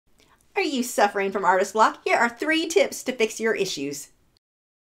Are you suffering from artist block? Here are 3 tips to fix your issues.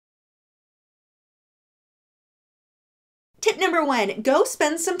 Tip number 1, go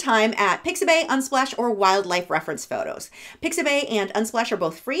spend some time at Pixabay, Unsplash, or Wildlife Reference Photos. Pixabay and Unsplash are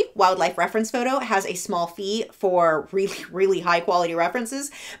both free. Wildlife Reference Photo has a small fee for really high quality references,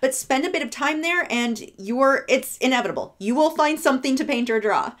 but spend a bit of time there and it's inevitable. You will find something to paint or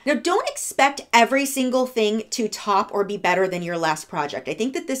draw. Now, don't expect every single thing to top or be better than your last project. I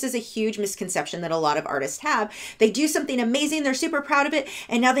think that this is a huge misconception that a lot of artists have. They do something amazing, they're super proud of it,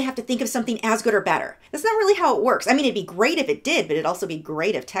 and now they have to think of something as good or better. That's not really how it works. I mean, it'd be great if it did, but it'd also be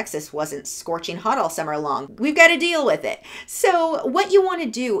great if Texas wasn't scorching hot all summer long. We've got to deal with it. So what you want to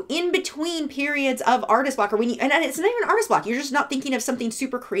do in between periods of artist block, and it's not even artist block, you're just not thinking of something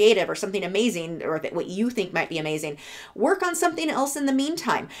super creative or something amazing or what you think might be amazing. Work on something else in the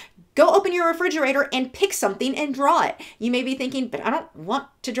meantime. Go open your refrigerator and pick something and draw it. You may be thinking, but I don't want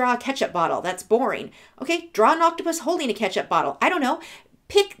to draw a ketchup bottle. That's boring. Okay, draw an octopus holding a ketchup bottle. I don't know.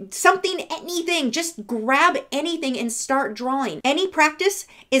 Pick something, anything, just grab anything and start drawing. Any practice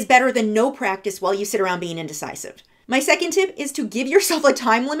is better than no practice while you sit around being indecisive. My second tip is to give yourself a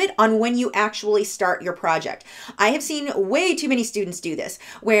time limit on when you actually start your project. I have seen way too many students do this,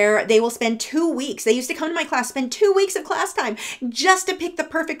 where they will spend 2 weeks. They used to come to my class, spend 2 weeks of class time just to pick the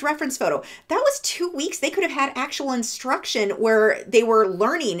perfect reference photo. That was 2 weeks. They could have had actual instruction where they were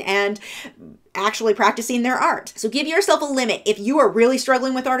learning and actually practicing their art. So give yourself a limit. If you are really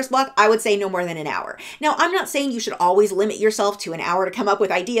struggling with artist block, I would say no more than an hour. Now, I'm not saying you should always limit yourself to an hour to come up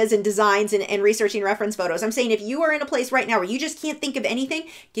with ideas and designs and researching reference photos. I'm saying if you are in a place right now where you just can't think of anything,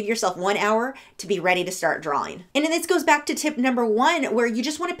 give yourself 1 hour to be ready to start drawing. And then this goes back to tip number 1, where you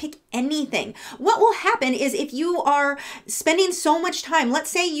just want to pick anything. What will happen is if you are spending so much time, let's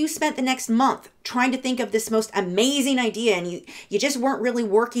say you spent the next month trying to think of this most amazing idea and you just weren't really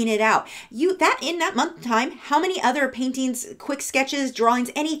working it out. In that month time, how many other paintings, quick sketches, drawings,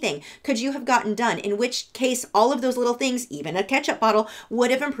 anything could you have gotten done? In which case, all of those little things, even a ketchup bottle,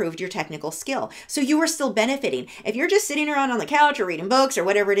 would have improved your technical skill. So you were still benefiting. If you're just sitting around on the couch or reading books or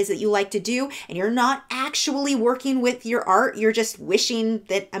whatever it is that you like to do, and you're not actually working with your art, you're just wishing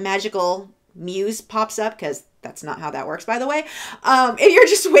that a magical muse pops up, because that's not how that works, by the way. If you're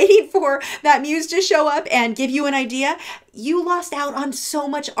just waiting for that muse to show up and give you an idea, you lost out on so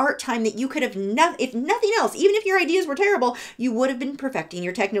much art time that you could have, if nothing else, even if your ideas were terrible, you would have been perfecting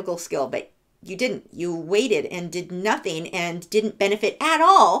your technical skill, but you didn't. You waited and did nothing and didn't benefit at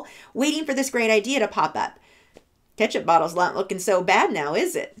all waiting for this great idea to pop up. Ketchup bottle's not looking so bad now,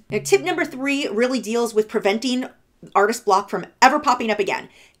 is it? Now, tip number 3 really deals with preventing artist block from ever popping up again.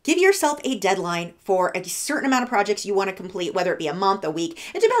 Give yourself a deadline for a certain amount of projects you want to complete, whether it be a month, a week.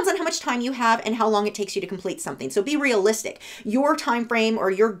 It depends on how much time you have and how long it takes you to complete something. So be realistic. Your time frame or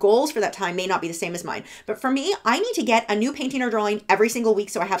your goals for that time may not be the same as mine. But for me, I need to get a new painting or drawing every single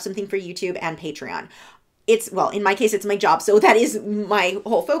week so I have something for YouTube and Patreon. Well, in my case, it's my job, so that is my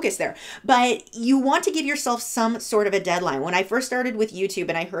whole focus there. But you want to give yourself some sort of a deadline. When I first started with YouTube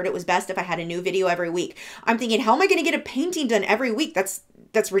and I heard it was best if I had a new video every week, I'm thinking, how am I going to get a painting done every week?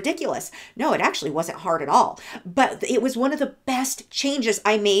 That's ridiculous. No, it actually wasn't hard at all. But it was one of the best changes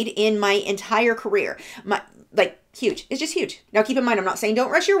I made in my entire career. Huge. It's just huge. Now keep in mind, I'm not saying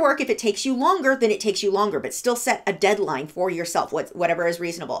don't rush your work. If it takes you longer, then it takes you longer, but still set a deadline for yourself, whatever is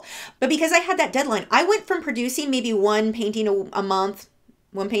reasonable. But because I had that deadline, I went from producing maybe 1 painting a month,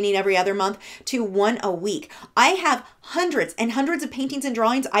 1 painting every other month, to 1 a week. I have hundreds and hundreds of paintings and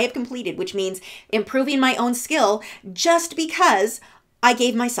drawings I have completed, which means improving my own skill just because I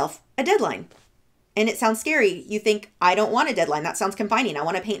gave myself a deadline. And it sounds scary. You think, I don't want a deadline. That sounds confining. I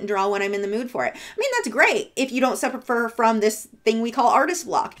want to paint and draw when I'm in the mood for it. I mean, that's great if you don't suffer from this thing we call artist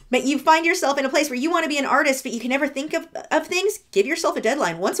block. But you find yourself in a place where you want to be an artist, but you can never think of things. Give yourself a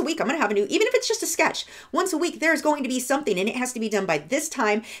deadline. Once a week, I'm going to have a new, even if it's just a sketch. Once a week, there's going to be something, and it has to be done by this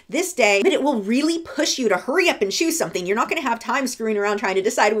time, this day. But it will really push you to hurry up and choose something. You're not going to have time screwing around trying to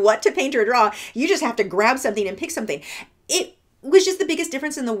decide what to paint or draw. You just have to grab something and pick something. It was just the biggest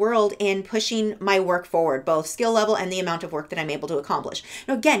difference in the world in pushing my work forward, both skill level and the amount of work that I'm able to accomplish.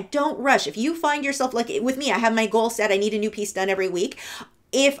 Now, again, don't rush. If you find yourself, like with me, I have my goal set. I need a new piece done every week.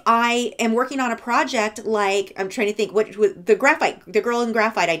 If I am working on a project, like I'm trying to think the graphite, the girl in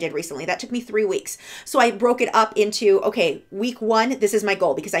graphite I did recently, that took me 3 weeks. So I broke it up into, okay, week 1, this is my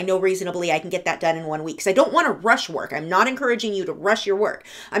goal because I know reasonably I can get that done in 1 week. So I don't want to rush work. I'm not encouraging you to rush your work.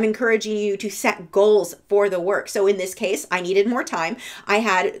 I'm encouraging you to set goals for the work. So in this case, I needed more time. I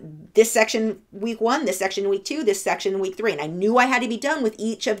had this section week 1, this section week 2, this section week 3, and I knew I had to be done with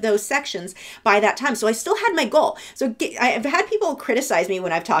each of those sections by that time. So I still had my goal. So I've had people criticize me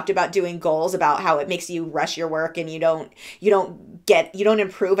when I've talked about doing goals, about how it makes you rush your work and you don't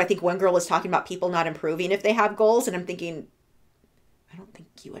improve. I think one girl was talking about people not improving if they have goals, and I'm thinking, I don't think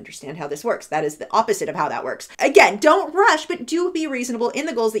you understand how this works. That is the opposite of how that works. Again, don't rush, but do be reasonable in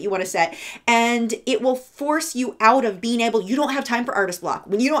the goals that you want to set, and it will force you out of being able, you don't have time for artist block.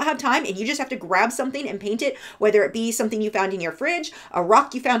 When you don't have time and you just have to grab something and paint it, whether it be something you found in your fridge, a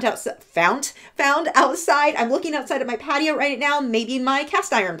rock you found outside. I'm looking outside at my patio right now, maybe my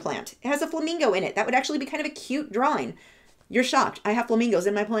cast iron plant. It has a flamingo in it. That would actually be kind of a cute drawing. You're shocked. I have flamingos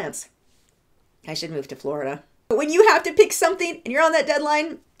in my plants. I should move to Florida. But when you have to pick something and you're on that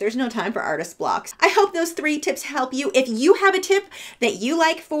deadline, there's no time for artist blocks. I hope those 3 tips help you. If you have a tip that you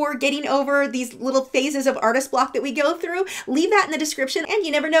like for getting over these little phases of artist block that we go through, leave that in the description, and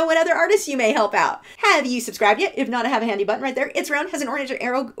you never know what other artists you may help out. Have you subscribed yet? If not, I have a handy button right there. It's round, has an orange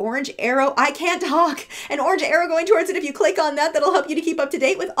arrow, I can't talk, an orange arrow going towards it. If you click on that, that'll help you to keep up to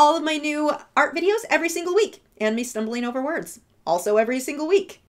date with all of my new art videos every single week, and me stumbling over words also every single week.